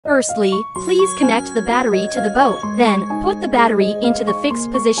Firstly, please connect the battery to the boat. Then, put the battery into the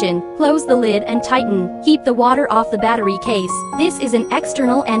fixed position. Close the lid and tighten. Keep the water off the battery case. This is an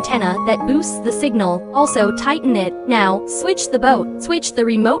external antenna that boosts the signal. Also tighten it. Now, switch the boat. Switch the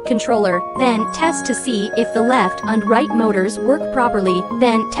remote controller. Then, test to see if the left and right motors work properly.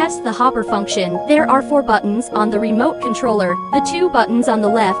 Then, test the hopper function. There are 4 buttons on the remote controller. The 2 buttons on the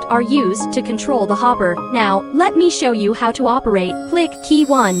left are used to control the hopper. Now, let me show you how to operate. Click key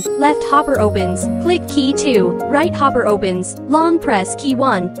 1, left hopper opens. Click key 2, right hopper opens. Long press key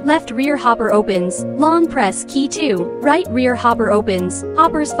 1, left rear hopper opens. Long press key 2, right rear hopper opens.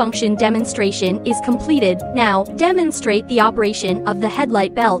 Hopper's function demonstration is completed. Now, demonstrate the operation of the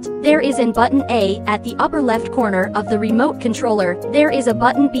headlight belt. There is a button A at the upper left corner of the remote controller. There is a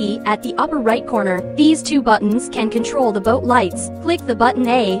button B at the upper right corner. These 2 buttons can control the boat lights. Click the button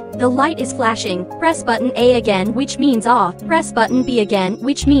A, the light is flashing. Press button A again, which means off. Press button B again,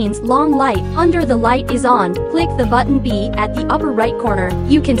 which means long light. Under the light is on. Click the button B at the upper right corner.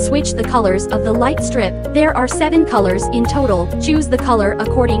 You can switch the colors of the light strip. There are 7 colors in total. Choose the color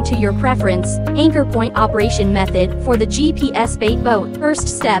according to your preference. Anchor point operation method for the GPS bait boat. First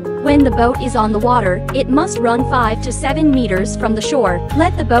step, when the boat is on the water, it must run 5 to 7 meters from the shore.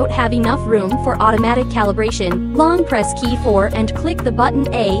 Let the boat have enough room for automatic calibration. Long press key 4 and click the button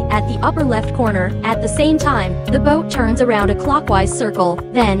A at the upper left corner. At the same time, the boat turns around a clockwise circle.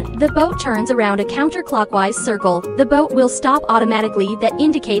 Then, the boat turns around a counterclockwise circle. The boat will stop automatically that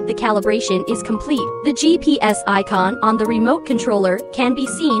indicate the calibration is complete. The GPS icon on the remote controller can be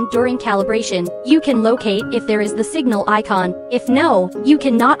seen during calibration. You can locate if there is the signal icon. If no, you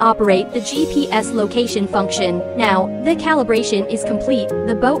cannot operate the GPS location function. Now, the calibration is complete.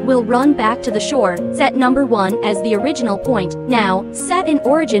 The boat will run back to the shore. Set number 1 as the original point. Now, set an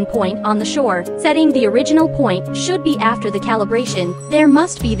origin point on the shore. Setting the original point should be after the calibration. There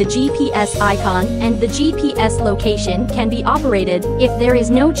must be the GPS icon, and the GPS location can be operated. If there is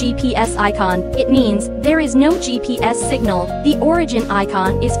no GPS icon, it means there is no GPS signal. The origin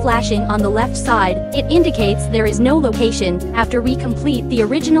icon is flashing on the left side. It indicates there is no location. After we complete the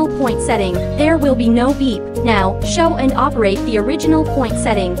original point setting, there will be no beep. Now, show and operate the original point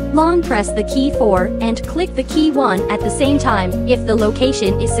setting. Long press the key 4 and click the key 1 at the same time. If the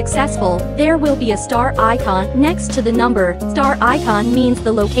location is successful, there will be a star icon next to the number. Star icon means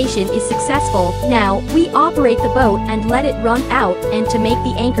the location is successful. Now, we operate the boat and let it run out, and to make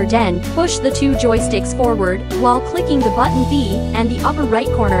the anchor den, push the 2 joysticks forward while clicking the button B and the upper right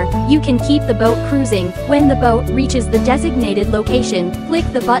corner. You can keep the boat cruising. When the boat reaches the designated location, click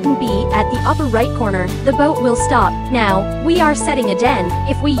the button B at the upper right corner. The boat will stop. Now, we are setting a den.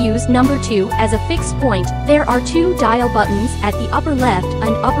 If we use number 2 as a fixed point, there are 2 dial buttons at the upper left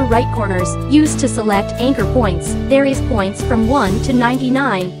and upper right corners, used to select anchor points. There is points from 1 to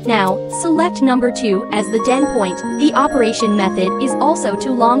 99. Now, select number 2 as the den point. The operation method is also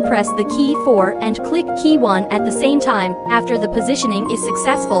to long press the key 4 and click key 1 at the same time. After the positioning is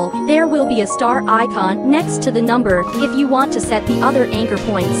successful, there will be a star icon next to the number. If you want to set the other anchor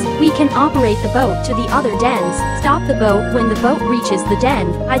points, we can operate the boat to the other dens. Stop the boat when the boat reaches the den.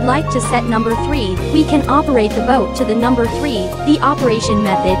 I'd like to set number 3. We can operate the boat to the number 3. The operation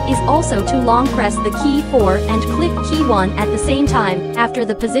method is also to long press the key 4 and click key 1 at the same time. After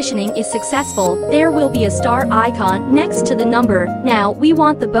the positioning is successful, there will be a star icon next to the number. Now, we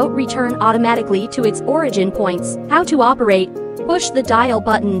want the boat return automatically to its origin points. How to operate? Push the dial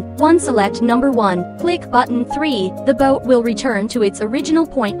button. 1 select number 1. Click button 3. The boat will return to its original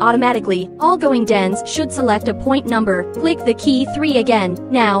point automatically. All going dens should select a point number. Click the key 3 again.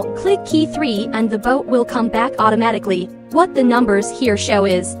 Now, click key 3 and the boat will come back automatically. What the numbers here show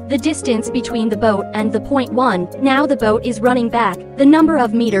is the distance between the boat and the point 1. Now the boat is running back. The number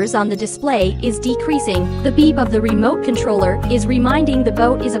of meters on the display is decreasing. The beep of the remote controller is reminding the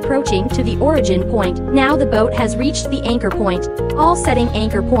boat is approaching to the origin point. Now the boat has reached the anchor point. All setting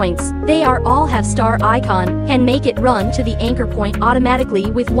anchor points, they are all have star icon, can make it run to the anchor point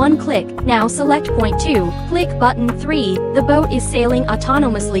automatically with 1 click. Now select point 2. Click button 3. The boat is sailing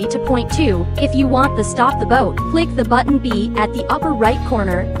autonomously to point 2. If you want to stop the boat, click the button B at the upper right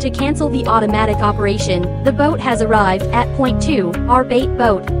corner to cancel the automatic operation. The boat has arrived at point 2, our bait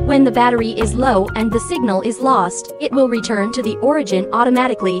boat. When the battery is low and the signal is lost, it will return to the origin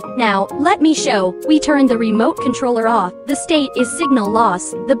automatically. Now, let me show. We turn the remote controller off. The state is signal loss.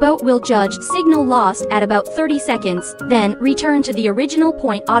 The boat will judge signal lost at about 30 seconds, then return to the original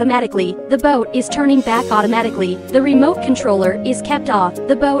point automatically. The boat is turning back automatically. The remote controller is kept off.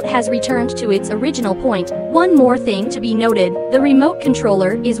 The boat has returned to its original point. One more thing to be noted, the remote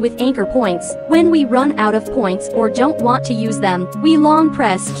controller is with anchor points. When we run out of points or don't want to to use them, we long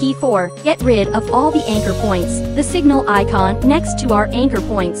press key 4. Get rid of all the anchor points. The signal icon next to our anchor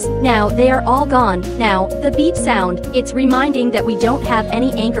points. Now they are all gone. Now, the beep sound, it's reminding that we don't have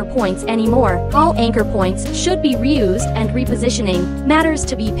any anchor points anymore. All anchor points should be reused, and repositioning matters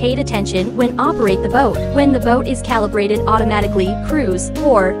to be paid attention when operate the boat. When the boat is calibrated automatically, cruise,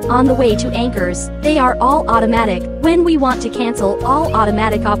 or on the way to anchors, they are all automatic. When we want to cancel all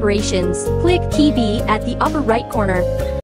automatic operations, click key B at the upper right corner.